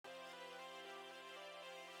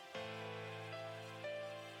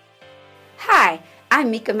Hi, I'm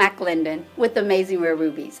Mika McClendon with Amazing Rare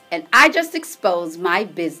Rubies, and I just exposed my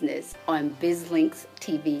business on BizLinks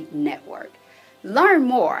TV network. Learn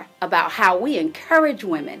more about how we encourage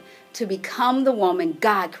women to become the woman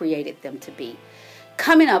God created them to be.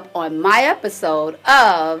 Coming up on my episode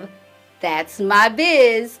of That's My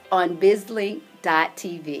Biz on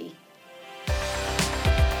BizLink.tv.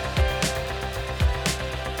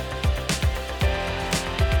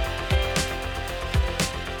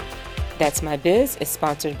 That's My Biz is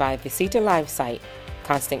sponsored by Visita Live Site,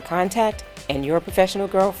 Constant Contact, and your professional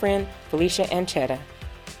girlfriend, Felicia Anchetta.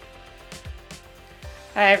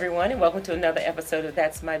 Hi, everyone, and welcome to another episode of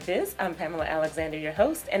That's My Biz. I'm Pamela Alexander, your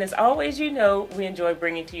host, and as always, you know, we enjoy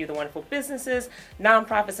bringing to you the wonderful businesses,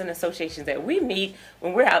 nonprofits, and associations that we meet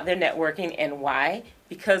when we're out there networking. And why?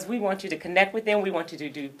 Because we want you to connect with them, we want you to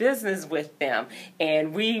do business with them,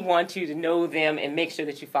 and we want you to know them and make sure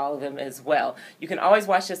that you follow them as well. You can always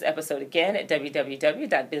watch this episode again at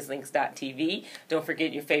www.bizlinks.tv. Don't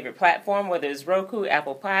forget your favorite platform, whether it's Roku,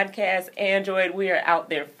 Apple Podcasts, Android. We are out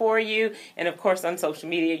there for you. And of course, on social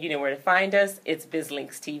media, you know where to find us. It's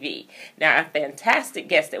BizLinks TV. Now, our fantastic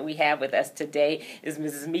guest that we have with us today is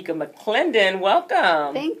Mrs. Mika McClendon.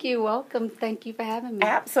 Welcome. Thank you. Welcome. Thank you for having me.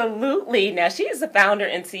 Absolutely. Now, she is the founder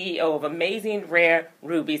and CEO of Amazing Rare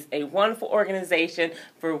Rubies, a wonderful organization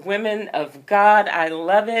for women of God. I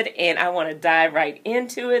love it, and I want to dive right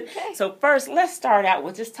into it. Okay. So first, let's start out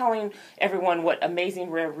with just telling everyone what Amazing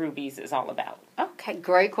Rare Rubies is all about. Okay,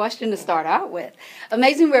 great question to start out with.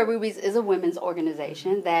 Amazing Rare Rubies is a women's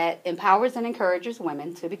organization that empowers and encourages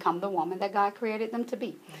women to become the woman that God created them to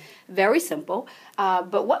be. Very simple.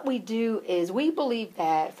 But what we do is we believe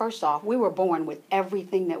that, first off, we were born with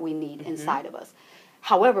everything that we need inside of us.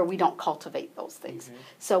 However, we don't cultivate those things.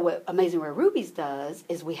 So what Amazing Rare Rubies does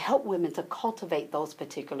is we help women to cultivate those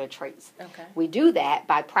particular traits. Okay. We do that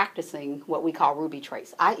by practicing what we call Ruby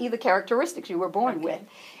traits, i.e. the characteristics you were born with.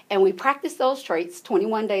 And we practice those traits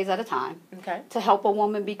 21 days at a time to help a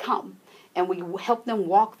woman become. And we help them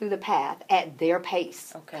walk through the path at their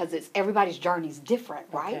pace because it's everybody's journey is different,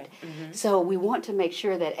 right? So we want to make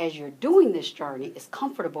sure that as you're doing this journey, it's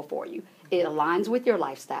comfortable for you. It aligns with your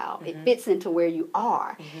lifestyle. It fits into where you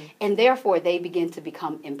are. And therefore, they begin to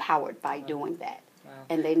become empowered by doing that.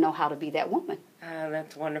 And they know how to be that woman.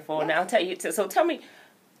 That's wonderful. Yes. Now, I'll tell you, so tell me,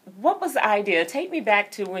 what was the idea? Take me back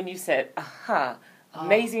to when you said,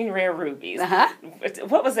 Amazing Rare Rubies.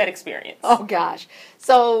 What was that experience? Oh, gosh.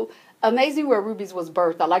 So Amazing Rare Rubies was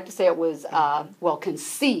birthed. I like to say it was,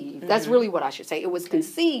 conceived. That's really what I should say. It was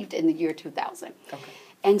conceived in the year 2000.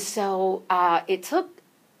 And so it took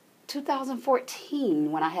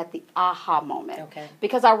 2014 when I had the aha moment.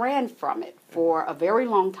 Because I ran from it for a very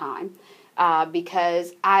long time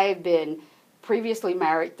because I've been previously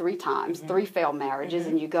married 3 times, 3 failed marriages,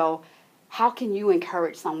 and you go, how can you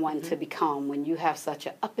encourage someone to become when you have such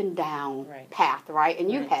an up and down path, right? And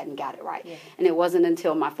you hadn't got it right. And it wasn't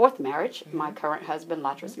until my 4th marriage, my current husband,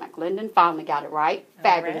 Latris McClendon, finally got it right.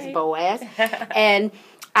 Fabulous Boaz. And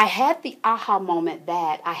I had the aha moment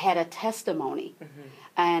that I had a testimony.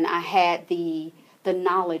 And I had the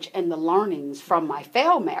knowledge and the learnings from my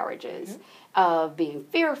failed marriages of being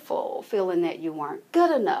fearful, feeling that you weren't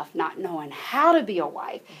good enough, not knowing how to be a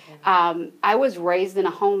wife. I was raised in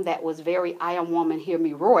a home that was very, I am woman, hear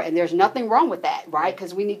me roar. And there's nothing wrong with that, right?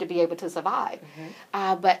 Because we need to be able to survive.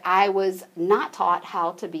 But I was not taught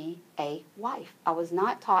how to be a wife. I was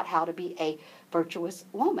not taught how to be a virtuous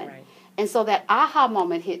woman. And so that aha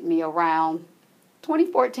moment hit me around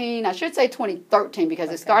 2014, I should say 2013,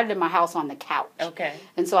 because it started in my house on the couch.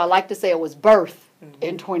 And so I like to say it was birth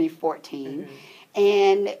in 2014.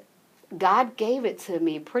 And God gave it to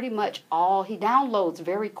me pretty much all. He downloads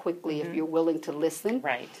very quickly if you're willing to listen.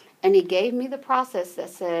 And he gave me the process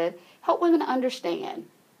that said, help women understand.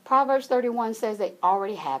 Proverbs 31 says they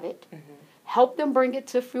already have it. Help them bring it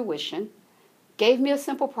to fruition. Gave me a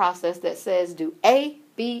simple process that says do A,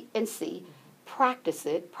 B, and C. Practice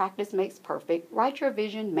it. Practice makes perfect. Write your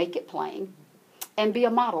vision, make it plain, and be a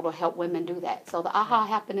model to help women do that. So the aha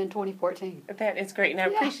happened in 2014. That is great, and I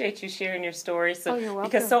appreciate you sharing your story. So, you're welcome.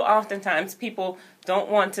 Because so oftentimes people don't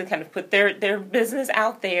want to kind of put their business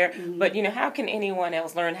out there, but, you know, how can anyone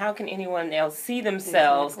else learn? How can anyone else see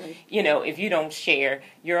themselves, you know, if you don't share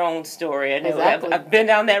your own story? I know I've been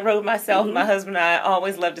down that road myself. My husband and I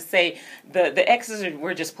always love to say the exes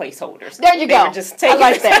were just placeholders. There you go. Were just taking I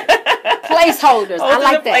like that. Placeholders. I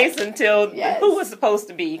like that. Place until who was supposed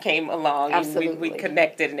to be came along. Absolutely. And we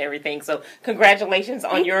connected and everything. So congratulations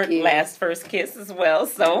on your first kiss as well.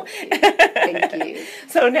 So Thank you.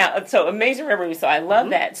 So now, so Amazing Rare Ruby. So I love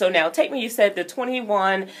that. So now take me, you said the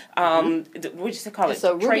 21, what you call it?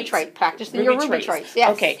 So Ruby trait, practicing your Ruby traits.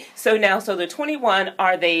 Yes. Okay. So now, so the 21,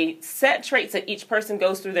 are they set traits that each person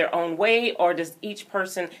goes through their own way, or does each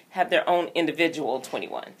person have their own individual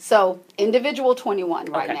 21? So individual 21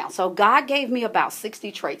 right now. So God gave me about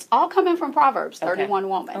 60 traits, all coming from Proverbs 31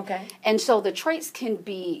 woman. Okay. And so the traits can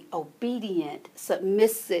be obedient,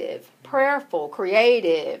 submissive, prayerful,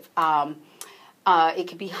 creative. It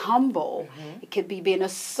could be humble. It could be being a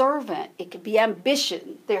servant. It could be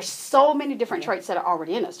ambition. There's so many different traits that are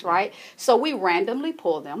already in us, right? So we randomly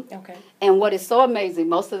pull them. Okay. And what is so amazing,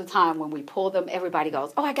 most of the time when we pull them, everybody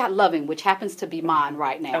goes, oh, I got loving, which happens to be mine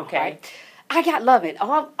right now, right? I got loving.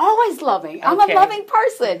 Oh, I'm always loving. I'm a loving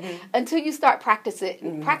person. Until you start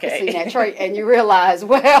practicing that trait and you realize,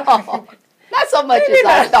 well, not so much as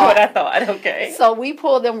I thought. What I thought. Okay. So we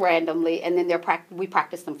pull them randomly, and then we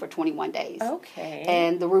practice them for 21 days. Okay.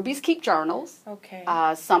 And the Rubies keep journals. Okay.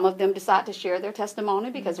 Some of them decide to share their testimony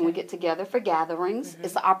because when we get together for gatherings,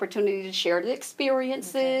 it's an opportunity to share the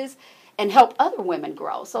experiences and help other women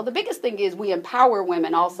grow. So the biggest thing is we empower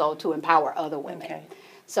women also to empower other women. Okay.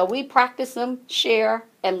 So we practice them, share,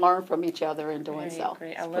 and learn from each other in doing so.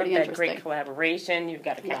 Great. I love that great collaboration. You've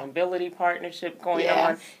got accountability partnership going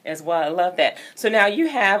on as well. I love that. So now you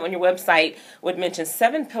have on your website what mentions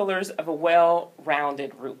 7 pillars of a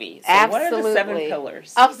well-rounded Ruby. So Absolutely. What are the 7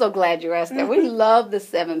 pillars? I'm so glad you asked that. We love the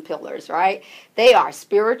 7 pillars, right? They are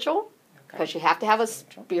spiritual, because you have to have a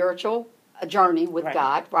spiritual journey with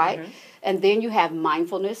God, right? And then you have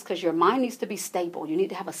mindfulness, because your mind needs to be stable. You need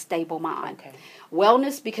to have a stable mind.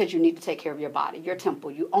 Wellness, because you need to take care of your body, your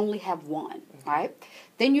temple. You only have one, right?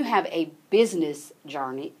 Then you have a business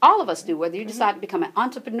journey. All of us do, whether you decide to become an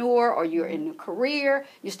entrepreneur or you're in a career,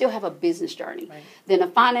 you still have a business journey. Then a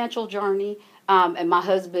financial journey. And my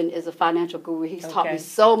husband is a financial guru. He's taught me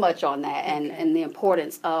so much on that and the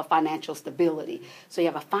importance of financial stability. So you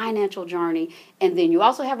have a financial journey. And then you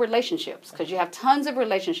also have relationships, because you have tons of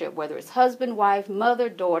relationships, whether it's husband, wife, mother,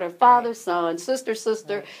 daughter, father, son, sister,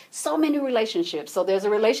 so many relationships. So there's a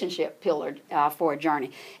relationship pillar for a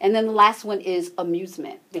journey. And then the last one is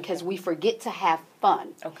amusement, because we forget to have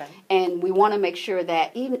fun. And we want to make sure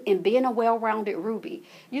that even in being a well-rounded Ruby,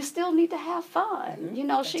 you still need to have fun. You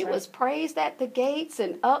know, she was praised at the gates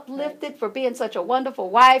and uplifted for being such a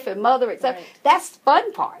wonderful wife and mother, etc. That's the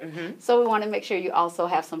fun part. So we want to make sure you also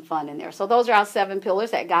have some fun in there. So those are our 7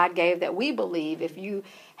 pillars that God gave, that we believe if you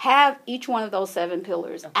have each one of those 7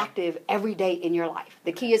 pillars active every day in your life,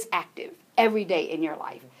 the key is active every day in your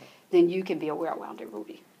life, then you can be a well-rounded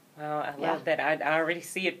Ruby. Well, I love that. I already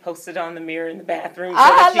see it posted on the mirror in the bathroom so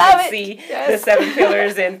that you can see the 7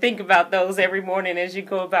 pillars and think about those every morning as you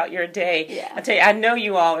go about your day. I tell you, I know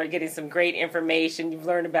you all are getting some great information. You've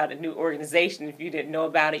learned about a new organization. If you didn't know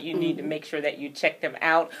about it, you need to make sure that you check them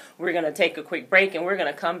out. We're going to take a quick break, and we're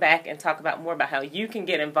going to come back and talk about more about how you can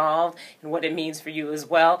get involved and what it means for you as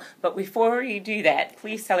well. But before you do that,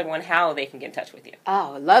 please tell everyone how they can get in touch with you.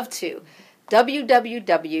 Oh, I'd love to.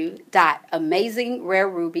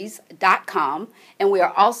 www.amazingrarerubies.com, and we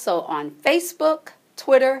are also on Facebook,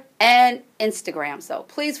 Twitter, and Instagram. So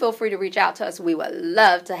please feel free to reach out to us. We would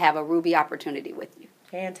love to have a Ruby opportunity with you.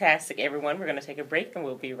 Fantastic, everyone. We're going to take a break, and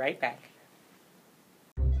we'll be right back.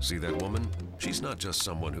 See that woman? She's not just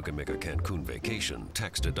someone who can make a Cancun vacation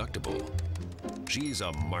tax deductible. She's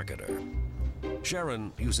a marketer.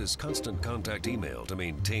 Sharon uses Constant Contact email to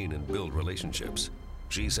maintain and build relationships.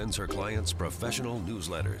 She sends her clients professional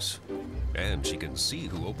newsletters, and she can see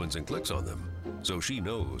who opens and clicks on them, so she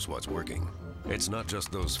knows what's working. It's not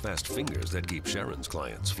just those fast fingers that keep Sharon's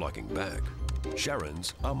clients flocking back.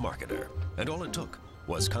 Sharon's a marketer, and all it took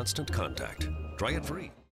was Constant Contact. Try it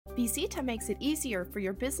free. Visita makes it easier for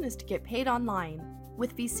your business to get paid online.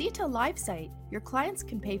 With Visita LiveSite, your clients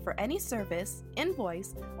can pay for any service,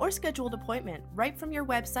 invoice, or scheduled appointment right from your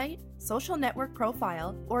website, social network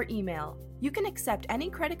profile, or email. You can accept any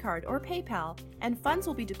credit card or PayPal, and funds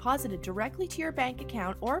will be deposited directly to your bank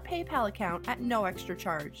account or PayPal account at no extra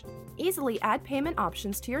charge. Easily add payment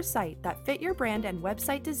options to your site that fit your brand and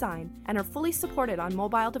website design and are fully supported on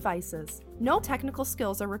mobile devices. No technical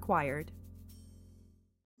skills are required.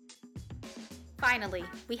 Finally,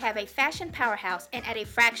 we have a fashion powerhouse and at a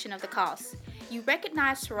fraction of the cost. You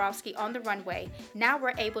recognize Swarovski on the runway. Now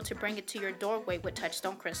we're able to bring it to your doorway with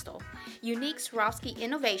Touchstone Crystal. Unique Swarovski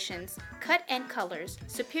innovations, cut and colors,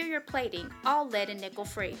 superior plating, all lead and nickel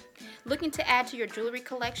free. Looking to add to your jewelry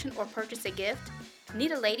collection or purchase a gift?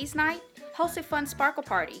 Need a ladies' night? Host a fun sparkle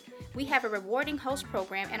party. We have a rewarding host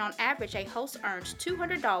program, and on average a host earns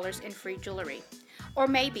 $200 in free jewelry. Or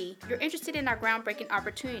maybe you're interested in our groundbreaking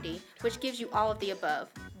opportunity, which gives you all of the above: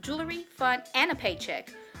 jewelry, fun, and a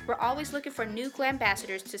paycheck. We're always looking for new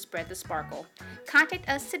Glambassadors to spread the sparkle. Contact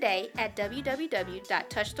us today at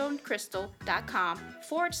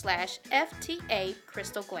www.touchstonecrystal.com/FTA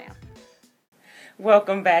Crystal Glam.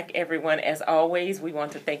 Welcome back, everyone. As always, we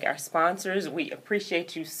want to thank our sponsors. We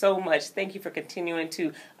appreciate you so much. Thank you for continuing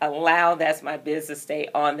to allow That's My Biz to stay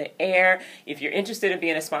on the air. If you're interested in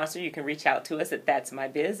being a sponsor, you can reach out to us at That's My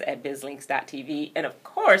Biz at bizlinks.tv. And of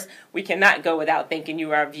course, we cannot go without thanking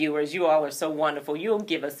you, our viewers. You all are so wonderful. You'll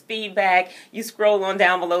give us feedback. You scroll on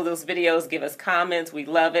down below those videos, give us comments. We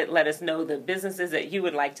love it. Let us know the businesses that you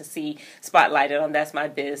would like to see spotlighted on That's My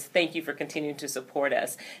Biz. Thank you for continuing to support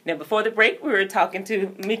us. Now, before the break, we were talking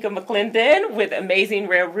to Mika McClendon with Amazing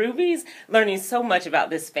Rare Rubies, learning so much about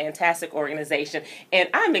this fantastic organization. And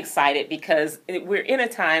I'm excited because we're in a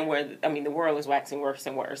time where, the world is waxing worse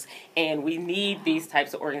and worse. And we need these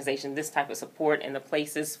types of organizations, this type of support, and the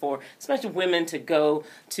places for especially women to go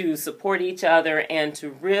to support each other and to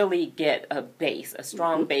really get a base, a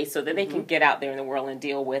strong base, so that they can get out there in the world and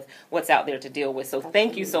deal with what's out there to deal with. So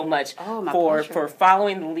thank you so much for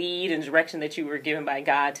following the lead and direction that you were given by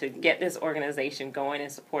God to get this organization going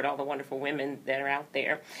and support all the wonderful women that are out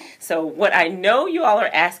there. So what I know you all are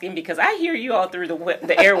asking, because I hear you all through the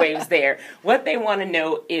airwaves there, what they want to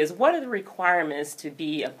know is, what are the requirements to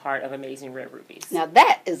be a part of Amazing Rare Rubies? Now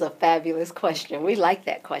that is a fabulous question. We like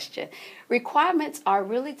that question. Requirements are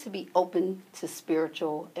really to be open to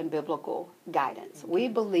spiritual and biblical guidance. We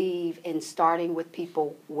believe in starting with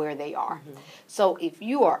people where they are. So if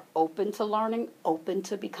you are open to learning, open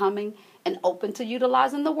to becoming, and open to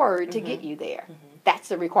utilizing the word to get you there,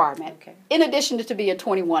 that's a requirement. Okay. In addition to being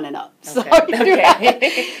 21 and up. So you do have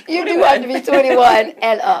to be 21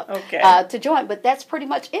 and up to join. But that's pretty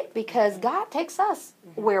much it, because God takes us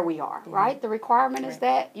where we are, right? The requirement is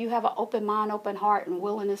that you have an open mind, open heart, and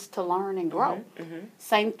willingness to learn and grow.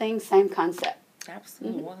 Same thing, same concept.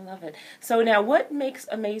 Absolutely. Well, I love it. So now, what makes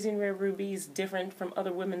Amazing Rare Rubies different from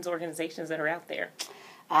other women's organizations that are out there?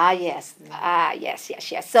 Yes.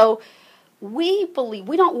 So we believe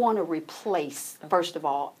we don't want to replace, first of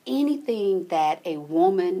all, anything that a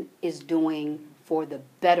woman is doing for the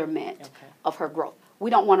betterment of her growth. We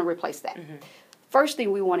don't want to replace that. First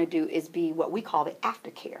thing we want to do is be what we call the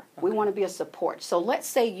aftercare. We want to be a support. So let's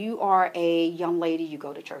say you are a young lady, you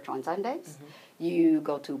go to church on Sundays. You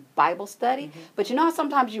go to Bible study, but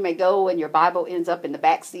sometimes you may go and your Bible ends up in the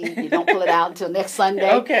back seat. You don't pull it out until next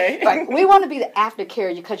Sunday. Right. We want to be the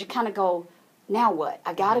aftercare, because you kind of go, now what?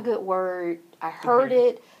 I got a good word. I heard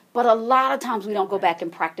it. But a lot of times we don't go back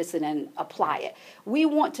and practice it and apply it. We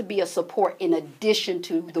want to be a support in addition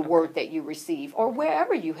to the word that you receive, or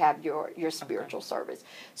wherever you have your spiritual service.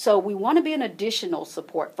 So we want to be an additional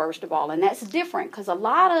support, first of all. And that's different, because a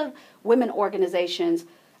lot of women organizations,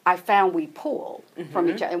 I found, we pull from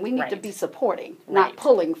each other, and we need to be supporting, not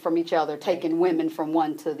pulling from each other, taking women from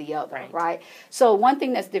one to the other, right? So one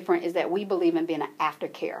thing that's different is that we believe in being an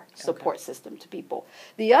aftercare support system to people.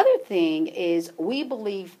 The other thing is, we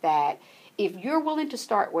believe that if you're willing to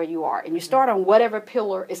start where you are, and you start on whatever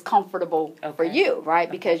pillar is comfortable for you, right?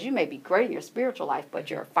 Because you may be great in your spiritual life, but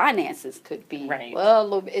your finances could be, a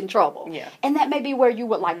little bit in trouble. And that may be where you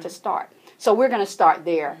would like to start. So we're going to start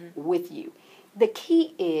there with you. The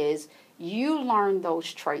key is you learn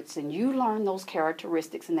those traits and you learn those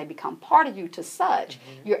characteristics, and they become part of you to such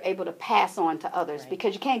you're able to pass on to others,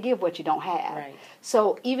 because you can't give what you don't have.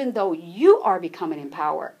 So even though you are becoming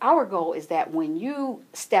empowered, our goal is that when you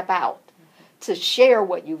step out to share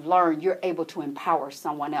what you've learned, you're able to empower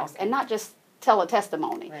someone else, and not just tell a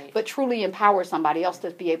testimony, but truly empower somebody else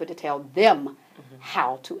to be able to tell them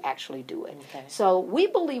how to actually do it. So we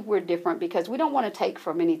believe we're different because we don't want to take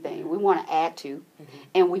from anything. We want to add to,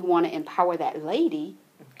 and we want to empower that lady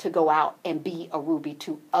to go out and be a ruby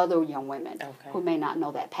to other young women who may not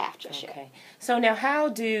know that path just yet. So now, how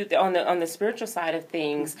do on the spiritual side of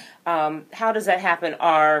things, how does that happen?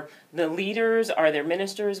 Are the leaders, are there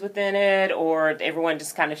ministers within it, or everyone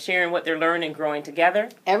just kind of sharing what they're learning and growing together?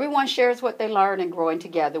 Everyone shares what they learn and growing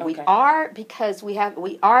together. We are, because we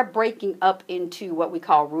are breaking up into what we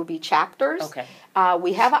call Ruby chapters.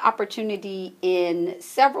 We have an opportunity in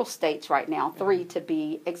several states right now, 3 to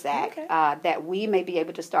be exact, that we may be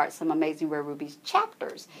able to start some Amazing Rare Rubies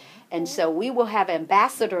chapters. And so we will have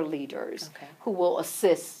ambassador leaders who will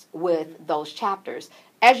assist with those chapters.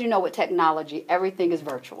 As you know, with technology, everything is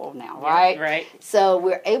virtual now, right? Yeah, right. So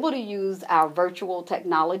we're able to use our virtual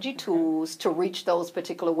technology tools to reach those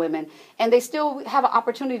particular women, and they still have an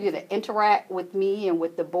opportunity to interact with me and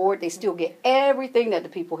with the board. They still get everything that the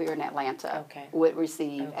people here in Atlanta would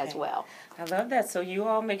receive as well. I love that. So you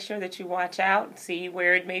all make sure that you watch out and see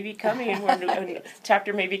where it may be coming, where a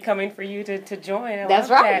chapter may be coming for you to join.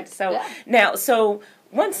 That's right. That. So now,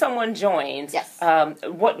 once someone joins,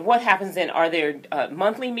 what happens then? Are there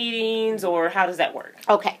monthly meetings, or how does that work?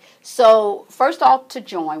 Okay, so first off, to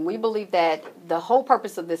join, we believe that the whole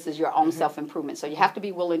purpose of this is your own self-improvement. So you have to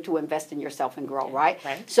be willing to invest in yourself and grow, right?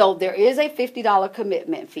 So there is a $50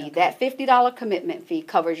 commitment fee. That $50 commitment fee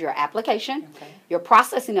covers your application, your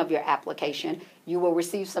processing of your application. You will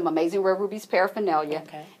receive some Amazing Rare Rubies paraphernalia.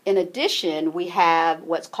 In addition, we have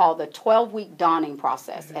what's called the 12-week donning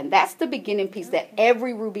process, and that's the beginning piece that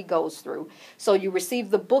every ruby goes through. So you receive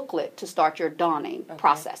the booklet to start your donning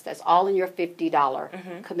process. That's all in your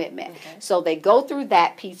 $50 commitment. So they go through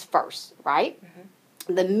that piece first, right?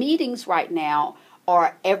 The meetings right now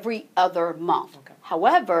are every other month.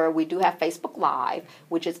 However, we do have Facebook Live,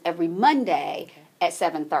 which is every Monday at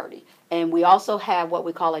 7:30. And we also have what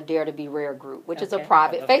we call a Dare to Be Rare group, which is a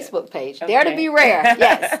private Facebook page. Dare to Be Rare,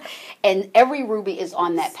 yes. And every Ruby is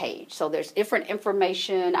on that page. So there's different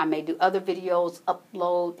information. I may do other videos,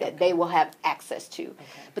 upload that they will have access to.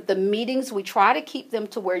 But the meetings, we try to keep them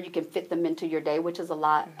to where you can fit them into your day, which is a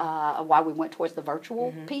lot of why we went towards the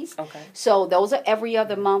virtual piece. So those are every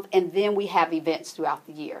other month. And then we have events throughout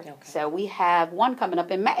the year. So we have one coming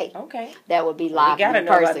up in May. That will be live in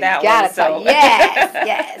person. Know about that one.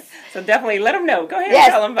 Yes. So definitely let them know. Go ahead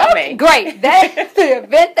and tell them about May. Great. The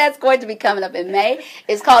event that's going to be coming up in May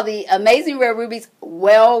is called the Amazing Rare Rubies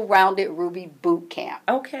Well-Rounded Ruby Boot Camp.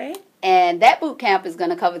 And that boot camp is going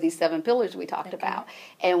to cover these 7 pillars we talked about.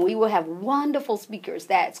 And we will have wonderful speakers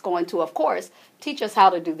that's going to, of course, teach us how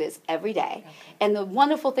to do this every day. And the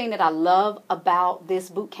wonderful thing that I love about this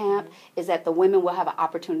boot camp is that the women will have an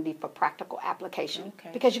opportunity for practical application.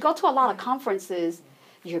 Because you go to a lot of conferences,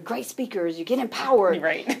 you're great speakers, you get empowered,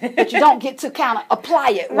 but you don't get to kind of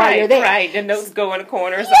apply it while you're there. The notes go in a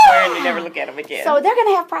corner somewhere and you never look at them again. So they're going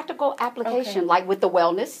to have practical application, like with the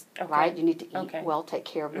wellness, right? You need to eat well, take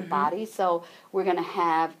care of your body. So we're going to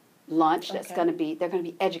have lunch that's going to be, they're going to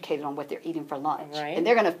be educated on what they're eating for lunch. And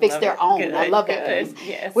they're going to fix their own. I love that piece.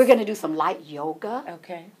 We're going to do some light yoga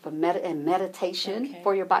for meditation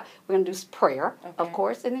for your body. We're going to do prayer, of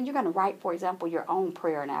course, and then you're going to write, for example, your own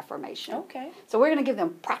prayer and affirmation. So we're going to give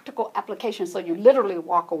them practical application so you literally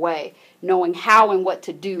walk away knowing how and what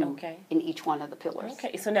to do in each one of the pillars.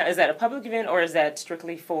 So now, is that a public event or is that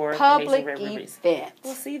strictly for public Amazing Rare Rubies? Event?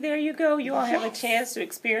 Well, see, there you go. You all have a chance to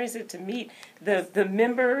experience it, to meet the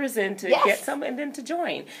members and to get some, and then to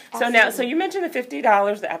join. So now, so you mentioned the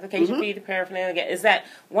 $50, the application fee, the paraphernalia. Is that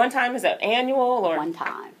one time? Is that annual or one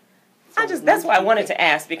time? So that's why I wanted to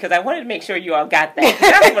ask, because I wanted to make sure you all got that.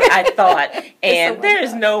 That's what I thought. And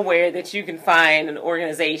there's nowhere that you can find an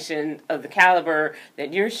organization of the caliber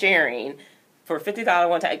that you're sharing for $50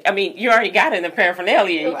 one time. I mean, you already got it in the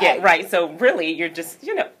paraphernalia you get, so really, you're just,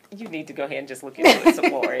 you need to go ahead and just look into it some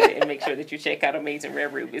more and make sure that you check out Amazing Rare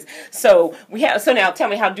Rubies. So now tell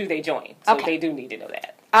me, how do they join? So they do need to know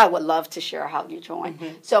that. I would love to share how you join.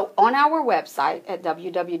 So on our website at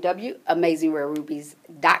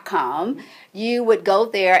www.amazingrarerubies.com, you would go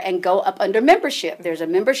there and go up under membership. There's a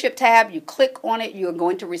membership tab. You click on it. You're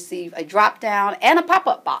going to receive a drop down and a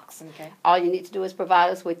pop-up box. All you need to do is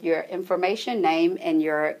provide us with your information, name, and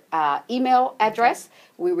your email address.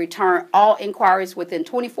 We return all inquiries within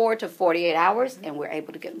 24 to 48 hours, and we're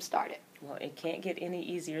able to get them started. Well, it can't get any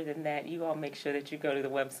easier than that. You all make sure that you go to the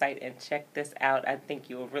website and check this out. I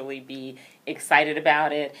think you'll really be excited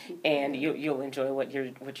about it, and you'll enjoy what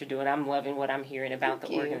you're doing. I'm loving what I'm hearing about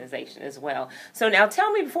the organization as well. So now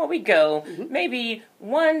tell me, before we go, maybe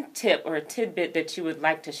one tip or a tidbit that you would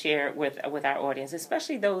like to share with our audience,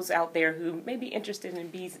 especially those out there who may be interested in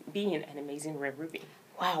being an Amazing Rare Ruby.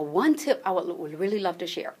 Wow, one tip I would really love to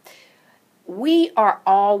share. We are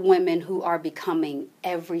all women who are becoming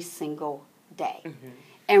every single day.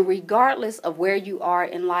 And regardless of where you are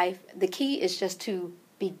in life, the key is just to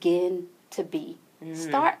begin to be.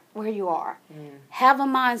 Start where you are. Have a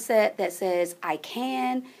mindset that says, I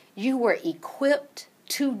can. You were equipped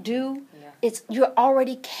to do. You're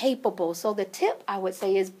already capable. So the tip I would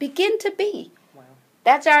say is begin to be.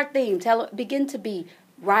 That's our theme. Begin to be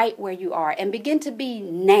right where you are, and begin to be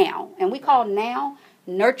now. And we call now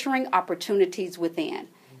nurturing opportunities within.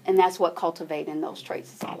 And that's what cultivating those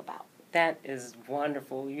traits is all about. That is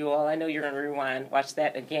wonderful. You all, I know you're going to rewind, watch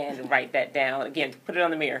that again, and write that down. Again, put it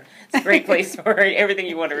on the mirror. It's a great place for everything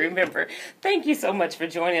you want to remember. Thank you so much for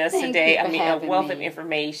joining us today. I mean, a wealth of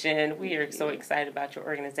information. We are so excited about your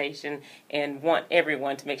organization and want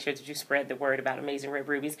everyone to make sure that you spread the word about Amazing Red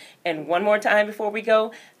Rubies. And one more time before we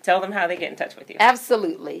go, tell them how they get in touch with you.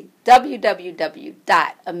 Absolutely.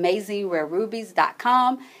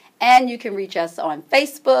 www.amazingredrubies.com. And you can reach us on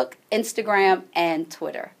Facebook, Instagram, and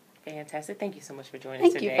Twitter. Fantastic. Thank you so much for joining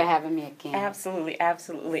us today. Thank you for having me again. Absolutely,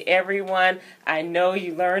 absolutely. Everyone, I know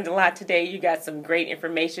you learned a lot today. You got some great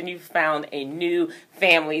information. You found a new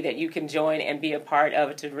family that you can join and be a part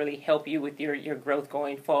of to really help you with your growth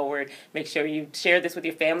going forward. Make sure you share this with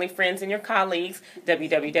your family, friends, and your colleagues.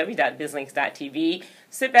 www.bizlinks.tv.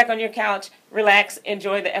 Sit back on your couch, relax,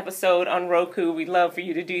 enjoy the episode on Roku. We'd love for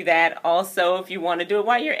you to do that. Also, if you want to do it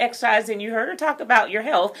while you're exercising, you heard her talk about your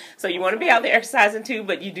health, so you want to be out there exercising too,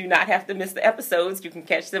 but you do not have to miss the episodes. You can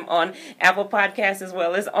catch them on Apple Podcasts as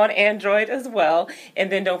well as on Android as well.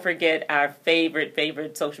 And then don't forget our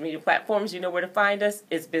favorite social media platforms. You know where to find us.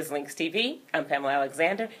 It's BizLinks TV. I'm Pamela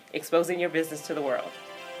Alexander, exposing your business to the world.